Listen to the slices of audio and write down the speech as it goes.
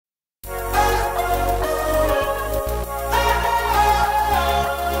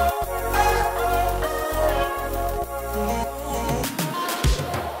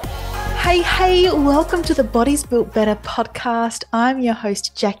Welcome to the Bodies Built Better podcast. I'm your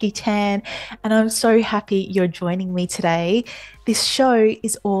host, Jackie Tan, and I'm so happy you're joining me today. This show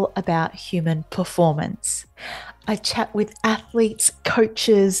is all about human performance. I chat with athletes,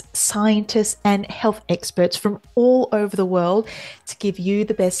 coaches, scientists, and health experts from all over the world to give you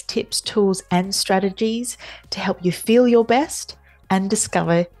the best tips, tools, and strategies to help you feel your best and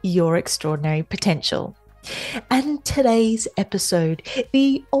discover your extraordinary potential. And today's episode,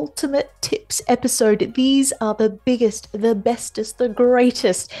 the ultimate tips episode. These are the biggest, the bestest, the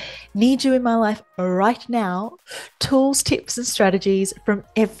greatest. Need you in my life right now. Tools, tips, and strategies from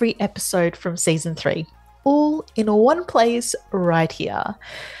every episode from season 3. All in one place right here.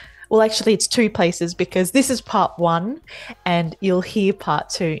 Well, actually, it's 2 places because this is part 1 and you'll hear part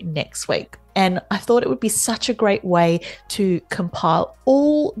 2 next week. And I thought it would be such a great way to compile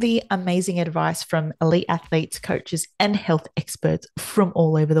all the amazing advice from elite athletes, coaches, and health experts from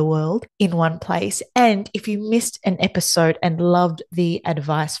all over the world in one place. And if you missed an episode and loved the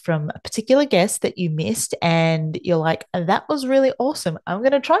advice from a particular guest that you missed, and you're like, that was really awesome, I'm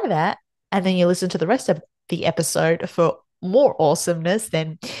going to try that. And then you listen to the rest of the episode for more awesomeness,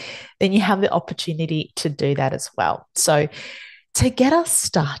 then you have the opportunity to do that as well. So to get us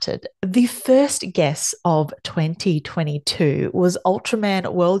started, the first guest of 2022 was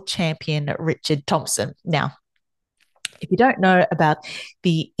Ultraman world champion Richard Thompson. Now, if you don't know about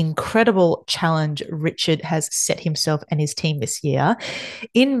the incredible challenge Richard has set himself and his team this year,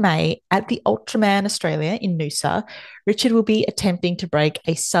 in May at the Ultraman Australia in Noosa, Richard will be attempting to break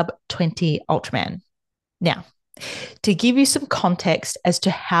a sub 20 Ultraman. Now, to give you some context as to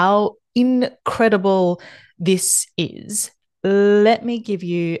how incredible this is, let me give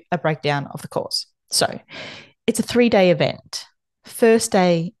you a breakdown of the course. So it's a 3-day event. First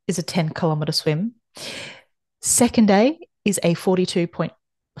day is a 10-kilometer swim. Second day is a 42,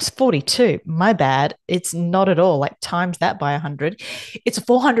 my bad. It's not at all, like times that by 100. It's a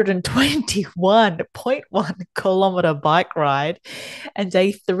 421.1 kilometer bike ride. And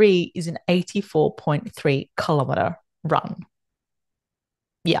day 3 is an 84.3 kilometer run.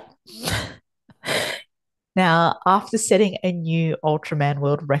 Yeah. Now, after setting a new Ultraman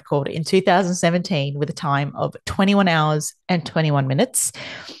world record in 2017 with a time of 21 hours and 21 minutes,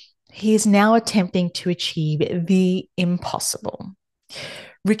 he is now attempting to achieve the impossible.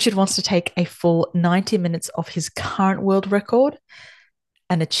 Richard wants to take a full 90 minutes off his current world record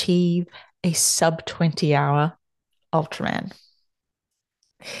and achieve a sub 20-hour Ultraman.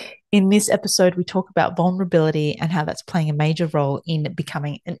 In this episode, we talk about vulnerability and how that's playing a major role in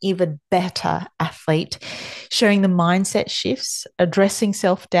becoming an even better athlete, sharing the mindset shifts, addressing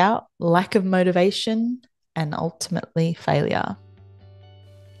self-doubt, lack of motivation, and ultimately failure.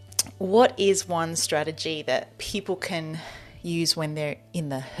 What is one strategy that people can use when they're in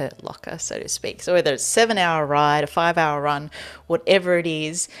the hurt locker, so to speak? So whether it's a 7-hour ride, a 5-hour run, whatever it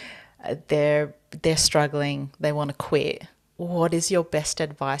is, they're struggling, they want to quit. What is your best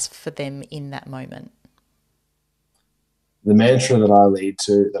advice for them in that moment? The mantra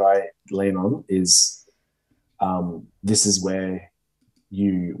that I lean on is, this is where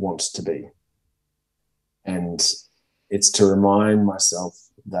you want to be. And it's to remind myself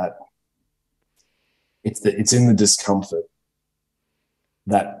that it's in the discomfort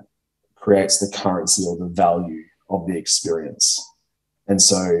that creates the currency or the value of the experience. And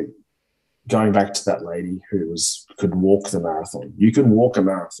so going back to that lady who could walk the marathon, you can walk a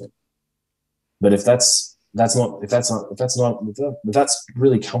marathon, but if that's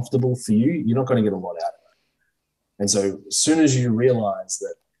really comfortable for you, you're not going to get a lot out of it. And so as soon as you realize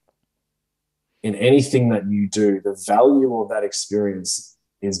that in anything that you do, the value of that experience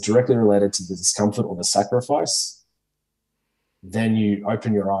is directly related to the discomfort or the sacrifice, then you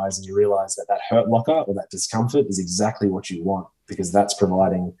open your eyes and you realize that hurt locker or that discomfort is exactly what you want, because that's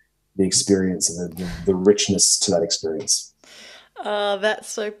providing the experience and the richness to that experience. That's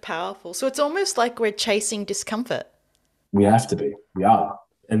so powerful. So it's almost like we're chasing discomfort. We have to be. We are.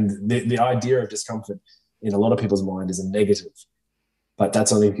 And the idea of discomfort in a lot of people's mind is a negative. But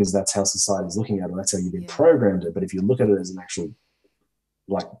that's only because that's how society is looking at it. That's how you've been programmed it. But if you look at it as an actual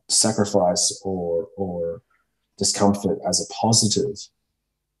like sacrifice or discomfort as a positive,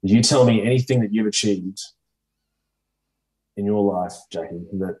 you tell me anything that you've achieved in your life, Jackie,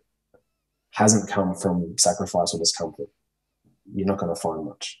 that hasn't come from sacrifice or discomfort, you're not going to find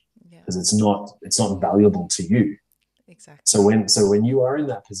much, because it's not valuable to you. Exactly. So when you are in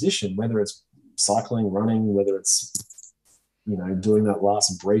that position, whether it's cycling, running, whether it's doing that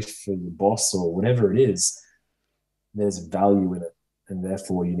last brief for your boss or whatever it is, there's value in it, and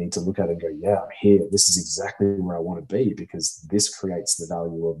therefore you need to look at it and go, yeah, I'm here. This is exactly where I want to be, because this creates the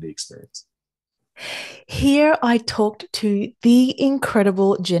value of the experience. Here I talked to the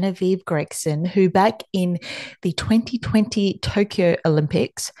incredible Genevieve Gregson, who back in the 2020 Tokyo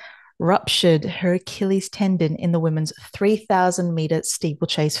Olympics ruptured her Achilles tendon in the women's 3,000-meter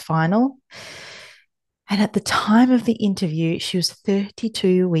steeplechase final. And at the time of the interview, she was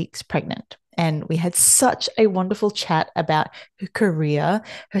 32 weeks pregnant. And we had such a wonderful chat about her career,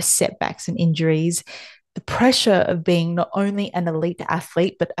 her setbacks and injuries, the pressure of being not only an elite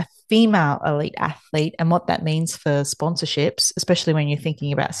athlete, but a female elite athlete, and what that means for sponsorships, especially when you're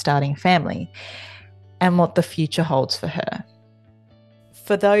thinking about starting a family, and what the future holds for her.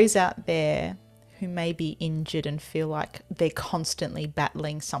 For those out there who may be injured and feel like they're constantly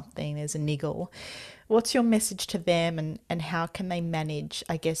battling something, there's a niggle, what's your message to them, and how can they manage,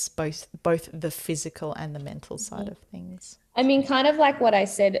 I guess, both the physical and the mental side of things? I mean, kind of like what I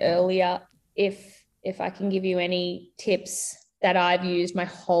said earlier, if I can give you any tips that I've used my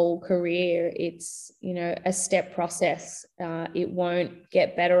whole career, it's, a step process. It won't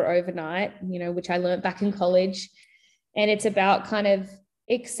get better overnight, which I learned back in college. And it's about kind of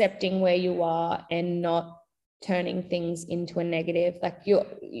accepting where you are and not turning things into a negative. Like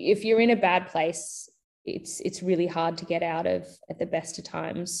if you're in a bad place, it's really hard to get out of at the best of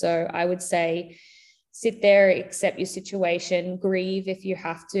times. So I would say sit there, accept your situation, grieve if you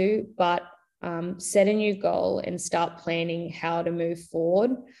have to, but set a new goal and start planning how to move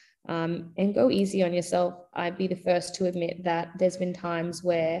forward, and go easy on yourself. I'd be the first to admit that there's been times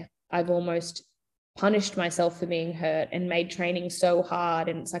where I've almost punished myself for being hurt and made training so hard.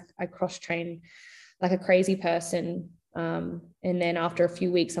 And it's like I cross-train like a crazy person. And then after a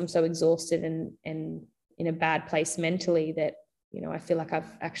few weeks, I'm so exhausted and in a bad place mentally that, I feel like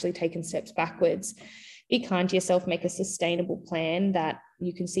I've actually taken steps backwards. Be kind to yourself, make a sustainable plan that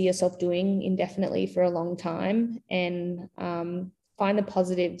you can see yourself doing indefinitely for a long time, and find the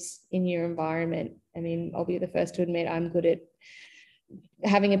positives in your environment. I mean, I'll be the first to admit I'm good at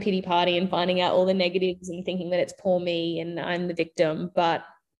having a pity party and finding out all the negatives and thinking that it's poor me and I'm the victim. But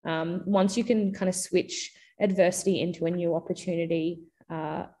once you can kind of switch adversity into a new opportunity,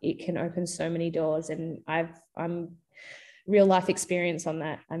 it can open so many doors. And I'm real life experience on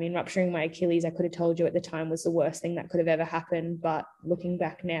that. I mean, rupturing my Achilles, I could have told you at the time was the worst thing that could have ever happened. But looking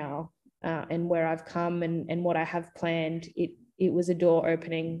back now, and where I've come and what I have planned, it was a door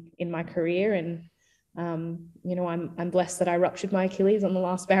opening in my career. And I'm blessed that I ruptured my Achilles on the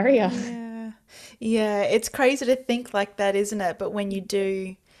last barrier. Yeah, it's crazy to think like that, isn't it? But when you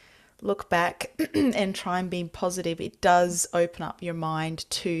do look back and try and be positive, it does open up your mind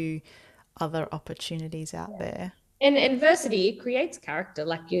to other opportunities out there. And adversity creates character.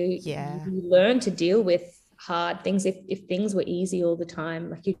 Like you learn to deal with hard things. If things were easy all the time,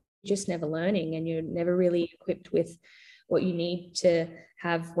 like you're just never learning, and you're never really equipped with what you need to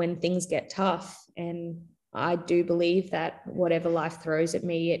have when things get tough. And I do believe that whatever life throws at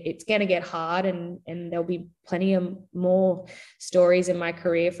me, it's going to get hard, and there'll be plenty of more stories in my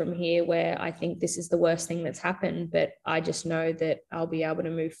career from here where I think this is the worst thing that's happened, but I just know that I'll be able to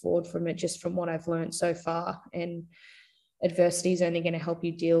move forward from it just from what I've learned so far. And adversity is only going to help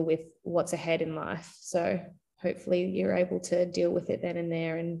you deal with what's ahead in life. So hopefully you're able to deal with it then and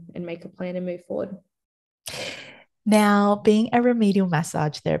there and make a plan and move forward. Now, being a remedial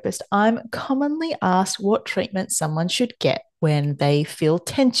massage therapist, I'm commonly asked what treatment someone should get when they feel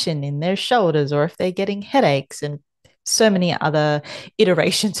tension in their shoulders or if they're getting headaches, and so many other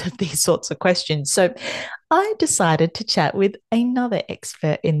iterations of these sorts of questions. So I decided to chat with another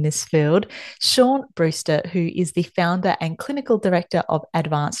expert in this field, Sean Brewster, who is the founder and clinical director of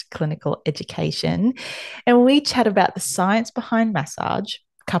Advanced Clinical Education. And we chat about the science behind massage,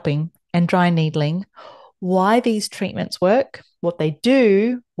 cupping, and dry needling, why these treatments work, what they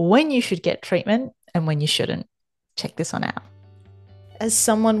do, when you should get treatment, and when you shouldn't. Check this one out. As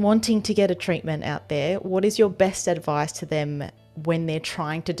someone wanting to get a treatment out there, what is your best advice to them when they're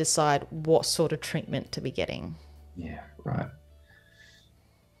trying to decide what sort of treatment to be getting? Yeah, right.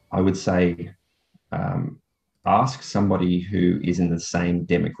 I would say ask somebody who is in the same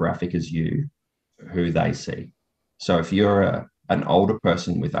demographic as you who they see. So if you're an older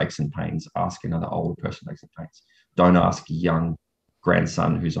person with aches and pains, ask another older person with aches and pains. Don't ask a young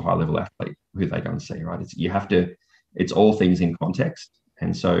grandson who's a high-level athlete who they go and see, right? It's all things in context.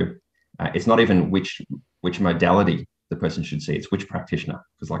 And so it's not even which modality the person should see, it's which practitioner.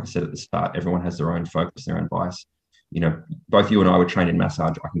 Because like I said at the start, everyone has their own focus, their own bias. Both you and I were trained in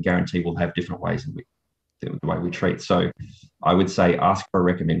massage. I can guarantee we'll have different ways in the way we treat. So I would say ask for a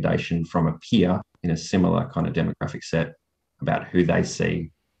recommendation from a peer in a similar kind of demographic set about who they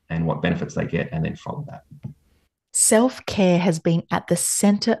see and what benefits they get, and then follow that. Self-care has been at the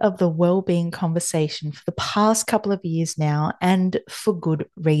center of the well-being conversation for the past couple of years now, and for good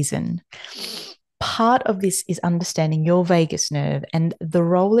reason. Part of this is understanding your vagus nerve and the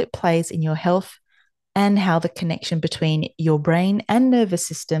role it plays in your health, and how the connection between your brain and nervous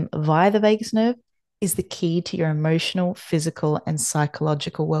system via the vagus nerve is the key to your emotional, physical, and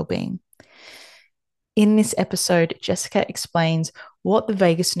psychological well-being. In this episode, Jessica explains what the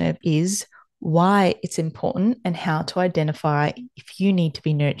vagus nerve is, why it's important, and how to identify if you need to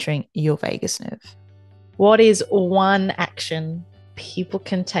be nurturing your vagus nerve. What is one action people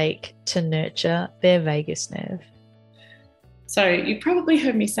can take to nurture their vagus nerve? So you probably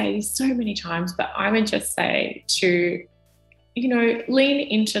heard me say this so many times, but I would just say to, lean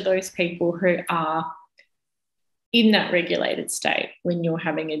into those people who are in that regulated state when you're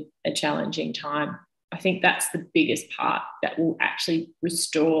having a challenging time. I think that's the biggest part that will actually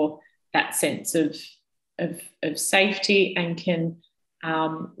restore that sense of safety, and can,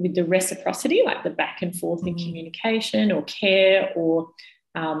 with the reciprocity, like the back and forth in communication or care, or,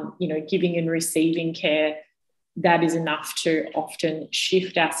 giving and receiving care, that is enough to often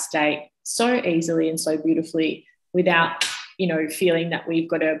shift our state so easily and so beautifully without, feeling that we've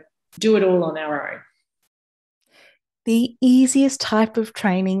got to do it all on our own. The easiest type of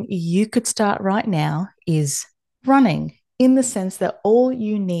training you could start right now is running, in the sense that all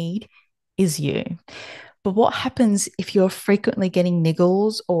you need is you. But what happens if you're frequently getting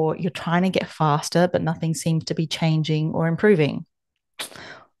niggles, or you're trying to get faster, but nothing seems to be changing or improving?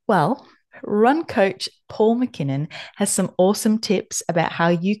 Well, run coach Paul McKinnon has some awesome tips about how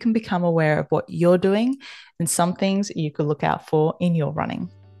you can become aware of what you're doing and some things you could look out for in your running.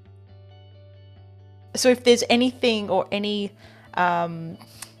 So if there's anything or any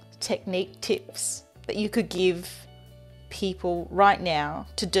technique tips that you could give people right now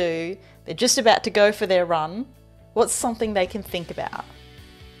to do, they're just about to go for their run, what's something they can think about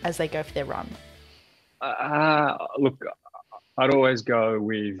as they go for their run? Look, I'd always go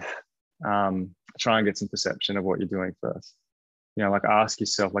with try and get some perception of what you're doing first. Ask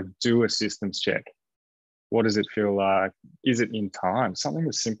yourself, do a systems check. What does it feel like? Is it in time? Something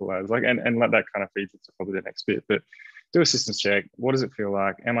as simple as and let that kind of feed into probably the next bit, but do a systems check. What does it feel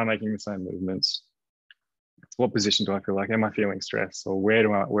like? Am I making the same movements? What position do I feel like? Am I feeling stress, or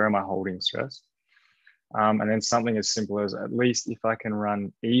where am I holding stress? And then something as simple as, at least if I can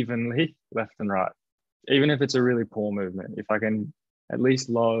run evenly left and right, even if it's a really poor movement, if I can at least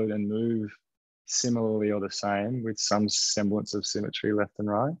load and move similarly or the same with some semblance of symmetry left and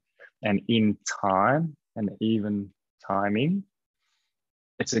right, and in time and even timing,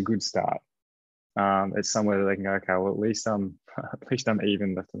 it's a good start. It's somewhere that they can go, okay, well, at least I'm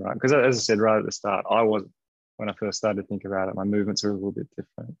even left and right. Because as I said right at the start, I wasn't, when I first started to think about it, my movements are a little bit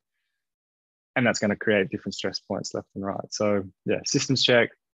different. And that's going to create different stress points left and right. So yeah, systems check,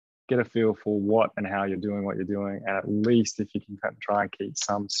 get a feel for what and how you're doing what you're doing. And at least if you can kind of try and keep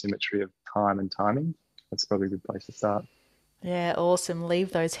some symmetry of time and timing, that's probably a good place to start. Yeah, awesome.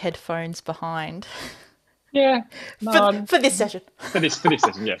 Leave those headphones behind. Yeah, no, for this session. For this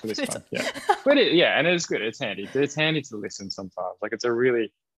session, yeah, for this time, yeah. But and it's good. It's handy. It's handy to listen sometimes. It's a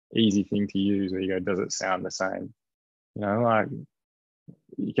really easy thing to use where you go, does it sound the same?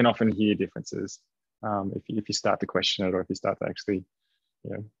 You can often hear differences if you start to question it, or if you start to actually,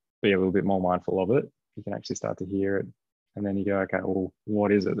 be a little bit more mindful of it. You can actually start to hear it, and then you go, okay, well,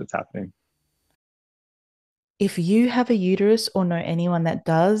 what is it that's happening? If you have a uterus or know anyone that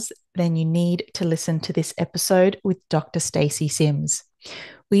does, then you need to listen to this episode with Dr. Stacey Sims.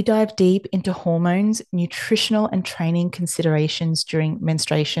 We dive deep into hormones, nutritional and training considerations during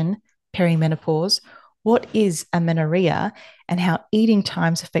menstruation, perimenopause, what is amenorrhea, and how eating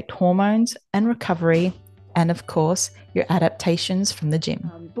times affect hormones and recovery, and of course, your adaptations from the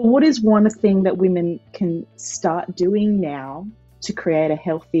gym. But what is one thing that women can start doing now to create a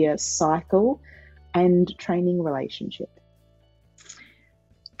healthier cycle and training relationship?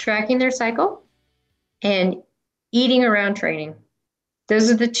 Tracking their cycle and eating around training. Those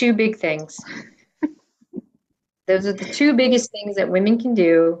are the two big things. Those are the two biggest things that women can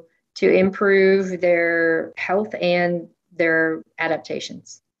do to improve their health and their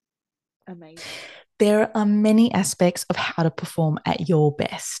adaptations. Amazing. There are many aspects of how to perform at your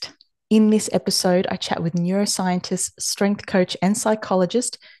best. In this episode, I chat with neuroscientist, strength coach, and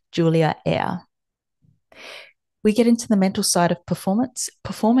psychologist, Julia Eyre. We get into the mental side of performance,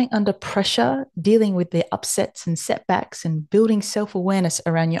 performing under pressure, dealing with the upsets and setbacks, and building self-awareness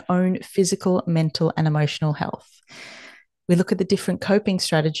around your own physical, mental, and emotional health. We look at the different coping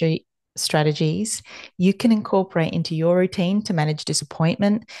strategies strategies you can incorporate into your routine to manage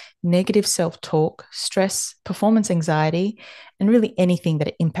disappointment, negative self-talk, stress, performance anxiety, and really anything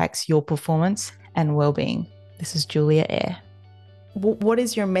that impacts your performance and well-being. This is Julia Eyre. What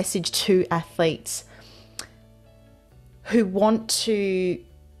is your message to athletes who want to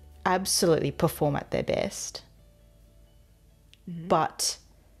absolutely perform at their best, but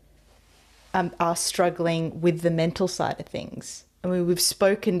are struggling with the mental side of things? I mean, we've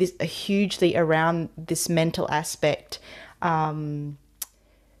spoken hugely around this mental aspect. How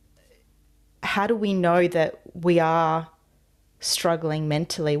do we know that we are struggling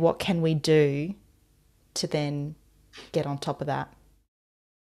mentally? What can we do to then get on top of that?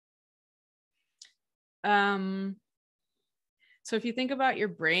 So if you think about your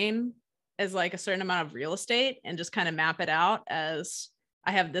brain as like a certain amount of real estate and just kind of map it out as,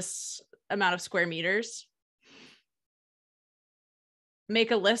 I have this amount of square meters,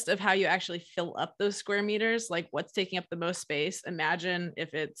 make a list of how you actually fill up those square meters, like what's taking up the most space. Imagine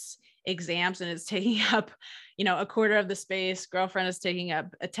if it's exams and it's taking up, a quarter of the space, girlfriend is taking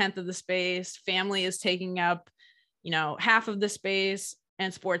up a tenth of the space, family is taking up, half of the space,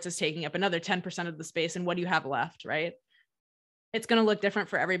 and sports is taking up another 10% of the space. And what do you have left, right? It's going to look different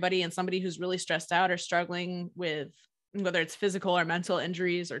for everybody. And somebody who's really stressed out or struggling with whether it's physical or mental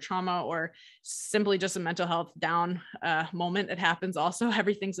injuries or trauma or simply just a mental health down moment, it happens also.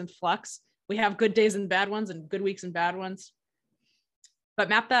 Everything's in flux. We have good days and bad ones and good weeks and bad ones. But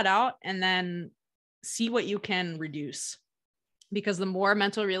map that out and then see what you can reduce. Because the more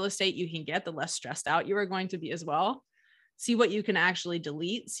mental real estate you can get, the less stressed out you are going to be as well. See what you can actually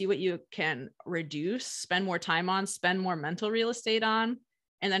delete, see what you can reduce, spend more time on, spend more mental real estate on,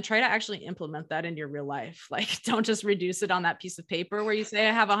 and then try to actually implement that in your real life. Like, don't just reduce it on that piece of paper where you say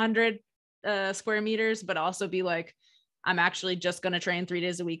I have 100 square meters, but also be like, I'm actually just going to train 3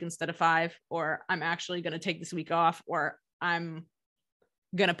 days a week instead of 5, or I'm actually going to take this week off, or I'm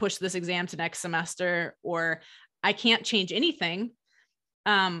going to push this exam to next semester, or I can't change anything.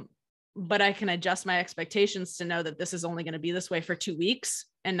 But I can adjust my expectations to know that this is only going to be this way for 2 weeks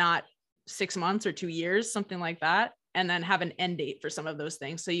and not 6 months or 2 years, something like that. And then have an end date for some of those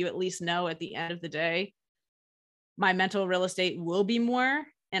things. So you at least know at the end of the day, my mental real estate will be more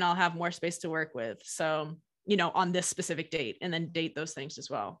and I'll have more space to work with. So, on this specific date, and then date those things as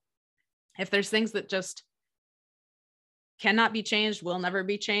well. If there's things that just cannot be changed, will never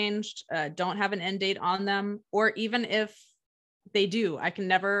be changed, don't have an end date on them, or even if they do, I can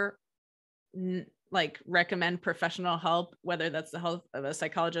never recommend professional help, whether that's the help of a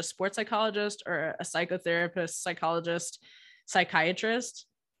psychologist, sports psychologist, or a psychotherapist, psychologist, psychiatrist.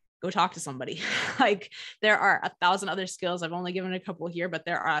 Go talk to somebody. There are 1,000 other skills. I've only given a couple here, but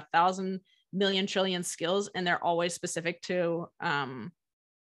there are 1,000 million trillion skills, and they're always specific to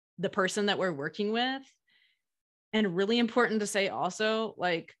the person that we're working with. And really important to say also,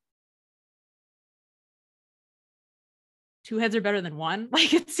 two heads are better than one.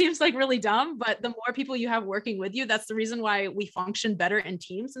 It seems really dumb, but the more people you have working with you, that's the reason why we function better in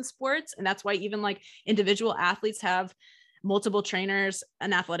teams in sports. And that's why even individual athletes have multiple trainers,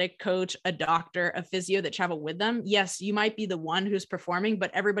 an athletic coach, a doctor, a physio that travel with them. Yes, you might be the one who's performing,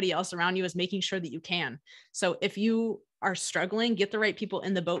 but everybody else around you is making sure that you can. So if you are struggling, get the right people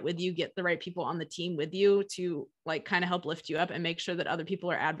in the boat with you, get the right people on the team with you to kind of help lift you up and make sure that other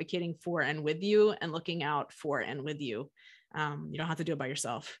people are advocating for and with you and looking out for and with you. You don't have to do it by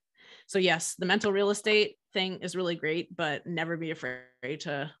yourself. So yes, the mental real estate thing is really great, but never be afraid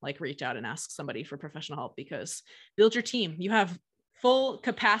to reach out and ask somebody for professional help, because build your team. You have full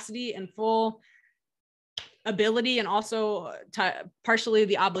capacity and full ability, and also partially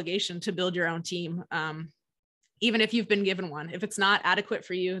the obligation to build your own team. Even if you've been given one, if it's not adequate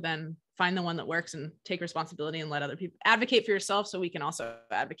for you, then find the one that works and take responsibility and let other people advocate for yourself so we can also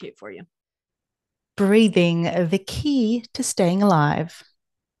advocate for you. Breathing, the key to staying alive.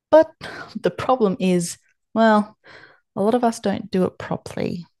 But the problem is, well, a lot of us don't do it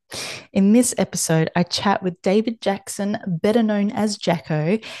properly. In this episode, I chat with David Jackson, better known as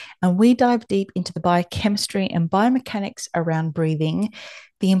Jacko, and we dive deep into the biochemistry and biomechanics around breathing,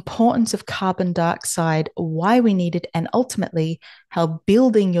 the importance of carbon dioxide, why we need it, and ultimately how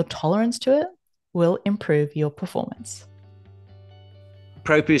building your tolerance to it will improve your performance.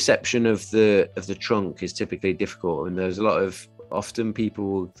 Proprioception of the trunk is typically difficult, and there's a lot of often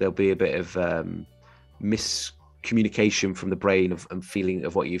there'll be a bit of miscommunication from the brain and feeling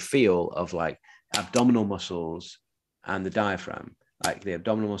of what you feel of abdominal muscles and the diaphragm, the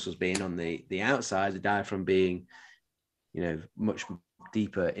abdominal muscles being on the outside, the diaphragm being much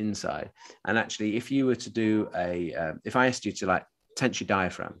deeper inside. And actually, if you were to do if I asked you to tense your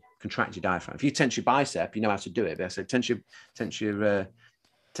diaphragm contract your diaphragm. If you tense your bicep, you know how to do it. But I say tense your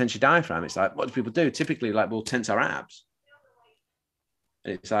diaphragm. It's like, what do people do? Typically, like, we'll tense our abs.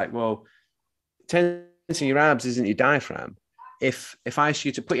 And it's like, well, tensing your abs isn't your diaphragm. If I ask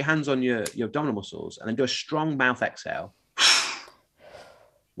you to put your hands on your abdominal muscles and then do a strong mouth exhale,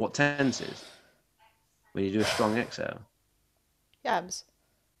 what tenses when you do a strong exhale? Abs.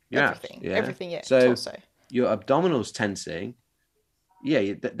 Your everything. abs, yeah. Everything, yeah. So torso. Your abdominals tensing,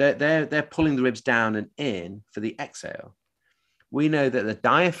 yeah, they're pulling the ribs down and in for the exhale. We know that the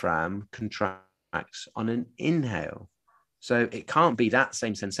diaphragm contracts on an inhale, so it can't be that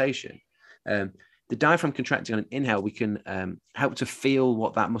same sensation. The diaphragm contracting on an inhale, we can help to feel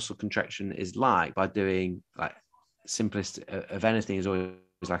what that muscle contraction is like by doing, like, simplest of anything is always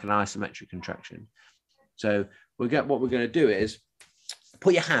like an isometric contraction. So what we're going to do is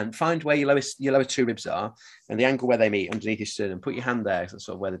put your hand, find where your lower two ribs are and the angle where they meet underneath your sternum. Put your hand there, that's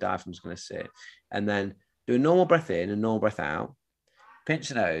sort of where the diaphragm is going to sit. And then do a normal breath in and normal breath out. Pinch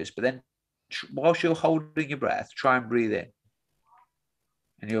the nose, but then whilst you're holding your breath, try and breathe in.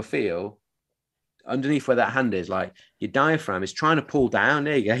 And you'll feel underneath where that hand is, like, your diaphragm is trying to pull down.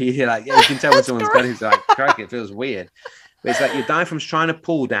 There you go. You're like, yeah, you can tell when someone's got it. It's like, crikey, it feels weird. But it's like your diaphragm's trying to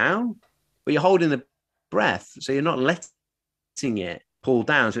pull down, but you're holding the breath, so you're not letting it pull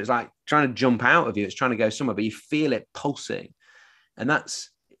down. So it's like trying to jump out of you. It's trying to go somewhere, but you feel it pulsing. And that's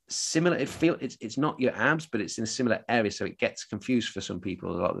similar. It's not your abs, but it's in a similar area. So it gets confused for some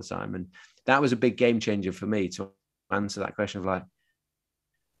people a lot of the time. And that was a big game changer for me to answer that question of, like,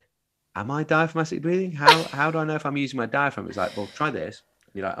 am I diaphragmatic breathing? How do I know if I'm using my diaphragm? It's like, well, try this.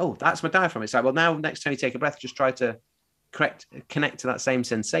 You're like, oh, that's my diaphragm. It's like, well, now next time you take a breath, just try to connect to that same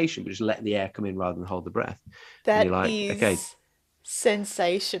sensation, but just let the air come in rather than hold the breath. That like, is okay,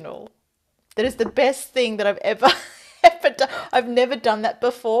 sensational. That is the best thing that I've ever done. I've never done that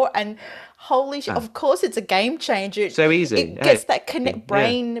before, and holy shit! Of course, it's a game changer. So easy. It gets that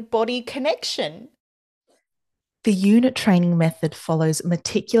brain-body connection. The unit training method follows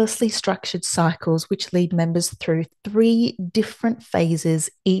meticulously structured cycles which lead members through 3 different phases,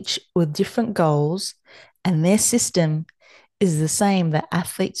 each with different goals, and their system is the same that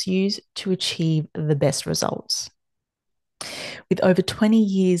athletes use to achieve the best results. With over 20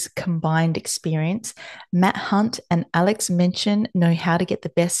 years combined experience, Matt Hunt and Alex Mention know how to get the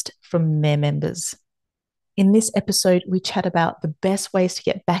best from their members. In this episode, we chat about the best ways to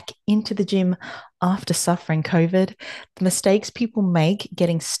get back into the gym after suffering COVID, the mistakes people make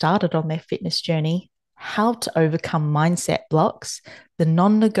getting started on their fitness journey, how to overcome mindset blocks, the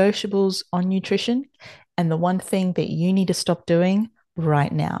non-negotiables on nutrition, and the one thing that you need to stop doing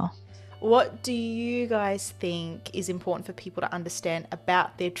right now. What do you guys think is important for people to understand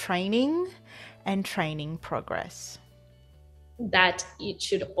about their training and training progress? That it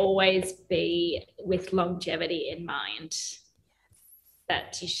should always be with longevity in mind.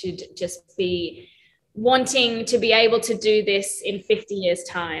 That you should just be wanting to be able to do this in 50 years'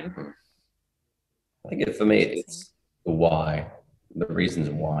 time. I think for me, it's the why, the reasons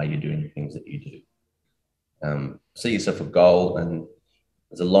why you're doing the things that you do. See yourself a goal, and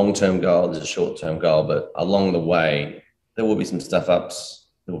there's a long-term goal, there's a short-term goal, but along the way, there will be some stuff ups,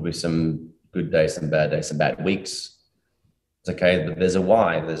 there will be some good days, some bad weeks. It's okay, but there's a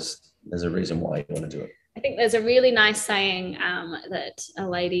why, there's a reason why you want to do it. I think there's a really nice saying that a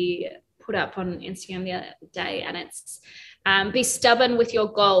lady put up on Instagram the other day, and it's be stubborn with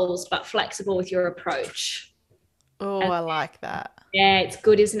your goals, but flexible with your approach. Oh, I like that. Yeah, it's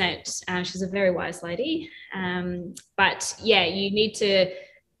good, isn't it? She's a very wise lady. But yeah, you need to,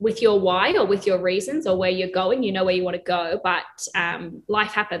 with your why or with your reasons or where you're going, you know where you want to go, but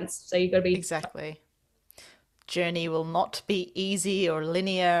life happens. So you've got to be. Exactly. Journey will not be easy or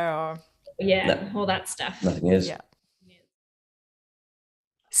linear or. Yeah, all that stuff. Nothing is. Yeah.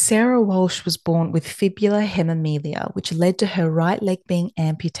 Sarah Walsh was born with fibular hemimelia, which led to her right leg being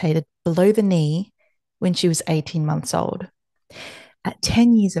amputated below the knee when she was 18 months old. At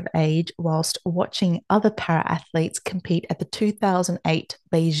 10 years of age, whilst watching other para-athletes compete at the 2008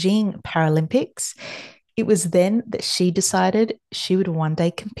 Beijing Paralympics, it was then that she decided she would one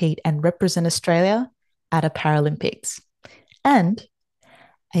day compete and represent Australia at a Paralympics. And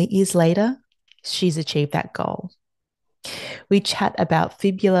 8 years later, she's achieved that goal. We chat about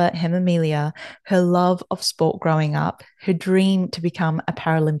fibular hemimelia, her love of sport growing up, her dream to become a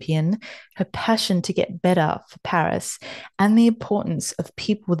Paralympian, her passion to get better for Paris, and the importance of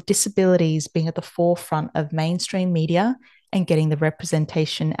people with disabilities being at the forefront of mainstream media and getting the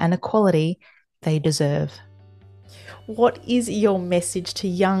representation and equality they deserve. What is your message to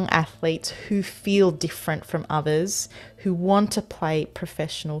young athletes who feel different from others, who want to play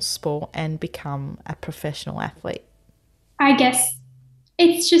professional sport and become a professional athlete? I guess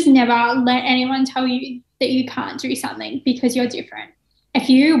it's just never let anyone tell you that you can't do something because you're different. If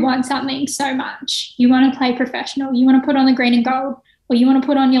you want something so much, you want to play professional, you want to put on the green and gold, or you want to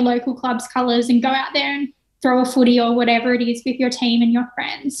put on your local club's colours and go out there and throw a footy or whatever it is with your team and your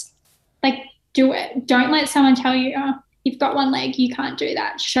friends, like, do it. Don't let someone tell you, oh, you've got one leg, you can't do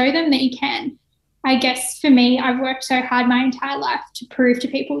that. Show them that you can. I guess for me, I've worked so hard my entire life to prove to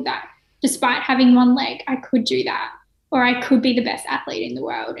people that despite having one leg, I could do that, or I could be the best athlete in the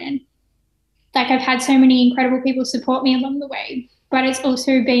world. And like, I've had so many incredible people support me along the way, but it's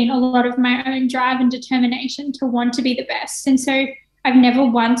also been a lot of my own drive and determination to want to be the best. And so I've never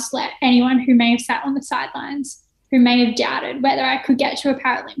once let anyone who may have sat on the sidelines, who may have doubted whether I could get to a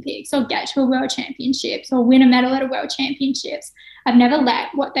Paralympics or get to a World Championships or win a medal at a World Championships, I've never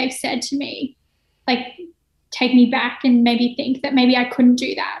let what they've said to me, like, take me back and maybe think that maybe I couldn't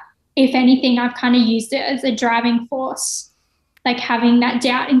do that. If anything, I've kind of used it as a driving force, like having that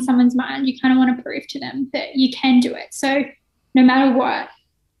doubt in someone's mind. You kind of want to prove to them that you can do it. So no matter what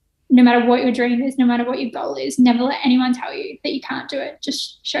your dream is, no matter what your goal is, never let anyone tell you that you can't do it.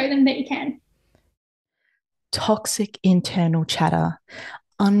 Just show them that you can. Toxic internal chatter,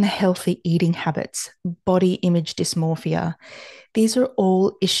 unhealthy eating habits, body image dysmorphia. These are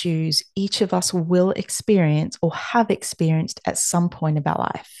all issues each of us will experience or have experienced at some point of our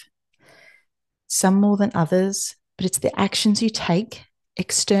life. Some more than others, but it's the actions you take,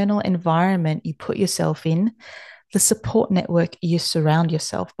 external environment you put yourself in, the support network you surround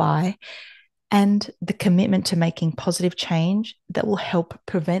yourself by, and the commitment to making positive change that will help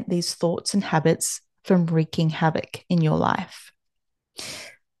prevent these thoughts and habits from wreaking havoc in your life.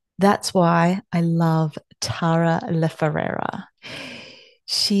 That's why I love Tara LaFerrera.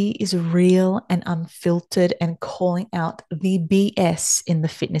 She is real and unfiltered and calling out the BS in the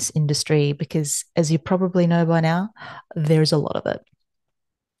fitness industry because, as you probably know by now, there's a lot of it.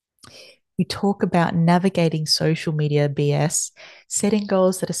 We talk about navigating social media BS, setting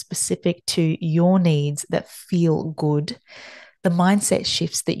goals that are specific to your needs that feel good, the mindset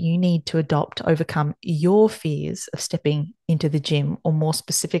shifts that you need to adopt to overcome your fears of stepping into the gym, or more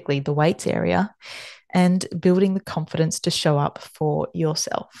specifically, the weights area, and building the confidence to show up for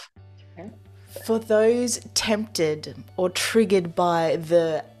yourself. For those tempted or triggered by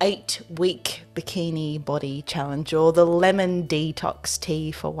the 8-week bikini body challenge or the lemon detox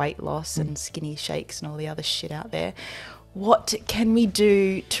tea for weight loss and skinny shakes and all the other shit out there, what can we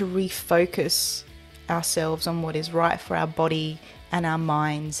do to refocus ourselves on what is right for our body and our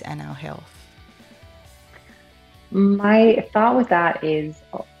minds and our health? My thought with that is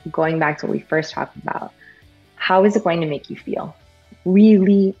going back to what we first talked about. How is it going to make you feel?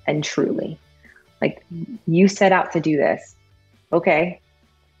 Really and truly. Like, you set out to do this. Okay,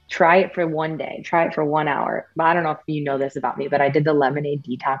 try it for one day, try it for 1 hour. But I don't know if you know this about me, but I did the lemonade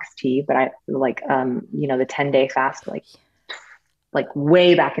detox tea, but I like, the 10-day fast, like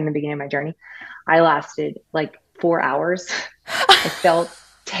way back in the beginning of my journey. I lasted like 4 hours. I felt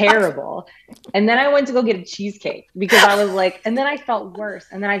terrible. And then I went to go get a cheesecake because I was like, and then I felt worse.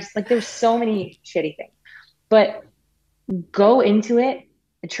 And then I just, like, there's so many shitty things, but go into it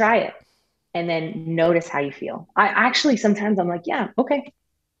and try it. And then notice how you feel. I actually, sometimes I'm like, yeah, okay,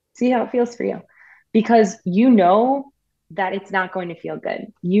 see how it feels for you. Because you know that it's not going to feel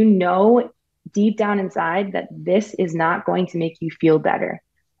good. You know deep down inside that this is not going to make you feel better.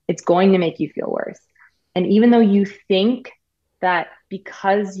 It's going to make you feel worse. And even though you think that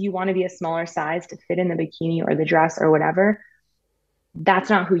because you want to be a smaller size to fit in the bikini or the dress or whatever, that's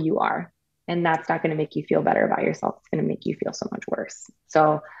not who you are. And that's not going to make you feel better about yourself. It's going to make you feel so much worse.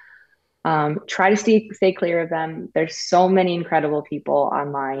 So try to stay clear of them. There's so many incredible people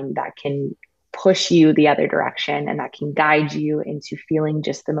online that can push you the other direction and that can guide you into feeling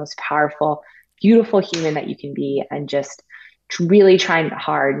just the most powerful, beautiful human that you can be, and just really trying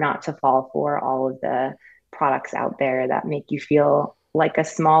hard not to fall for all of the products out there that make you feel like a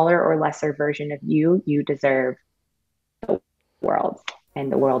smaller or lesser version of you. You deserve the world,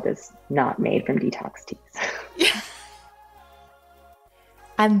 and the world is not made from detox teas.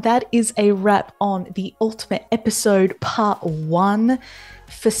 And that is a wrap on the Ultimate Episode Part 1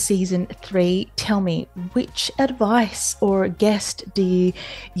 for Season 3. Tell me, which advice or guest do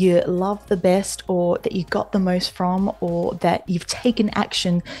you love the best, or that you got the most from, or that you've taken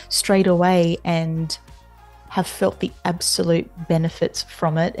action straight away and have felt the absolute benefits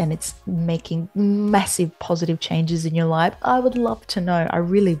from it and it's making massive positive changes in your life, I would love to know. I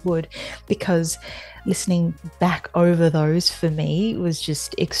really would, because listening back over those for me was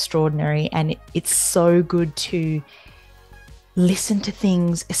just extraordinary. And it's so good to listen to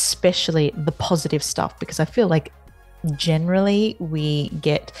things, especially the positive stuff, because I feel like generally we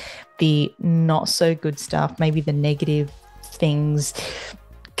get the not so good stuff, maybe the negative things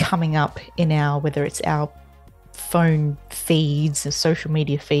coming up in our, whether it's our phone feeds or social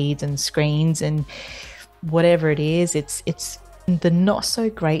media feeds and screens and whatever it is, it's the not so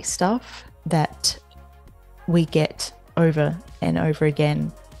great stuff that we get over and over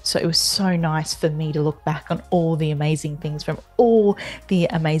again. So it was so nice for me to look back on all the amazing things from all the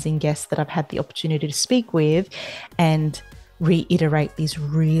amazing guests that I've had the opportunity to speak with and reiterate these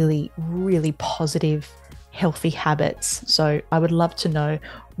really, really positive, healthy habits. So I would love to know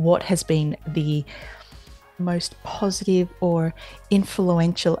what has been the most positive or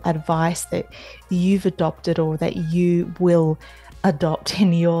influential advice that you've adopted or that you will adopt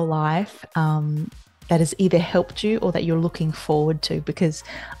in your life, that has either helped you or that you're looking forward to, because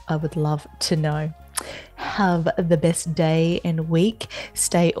I would love to know. Have the best day and week.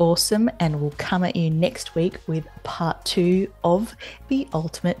 Stay awesome, and we'll come at you next week with part 2 of the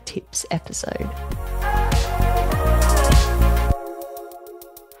Ultimate Tips episode.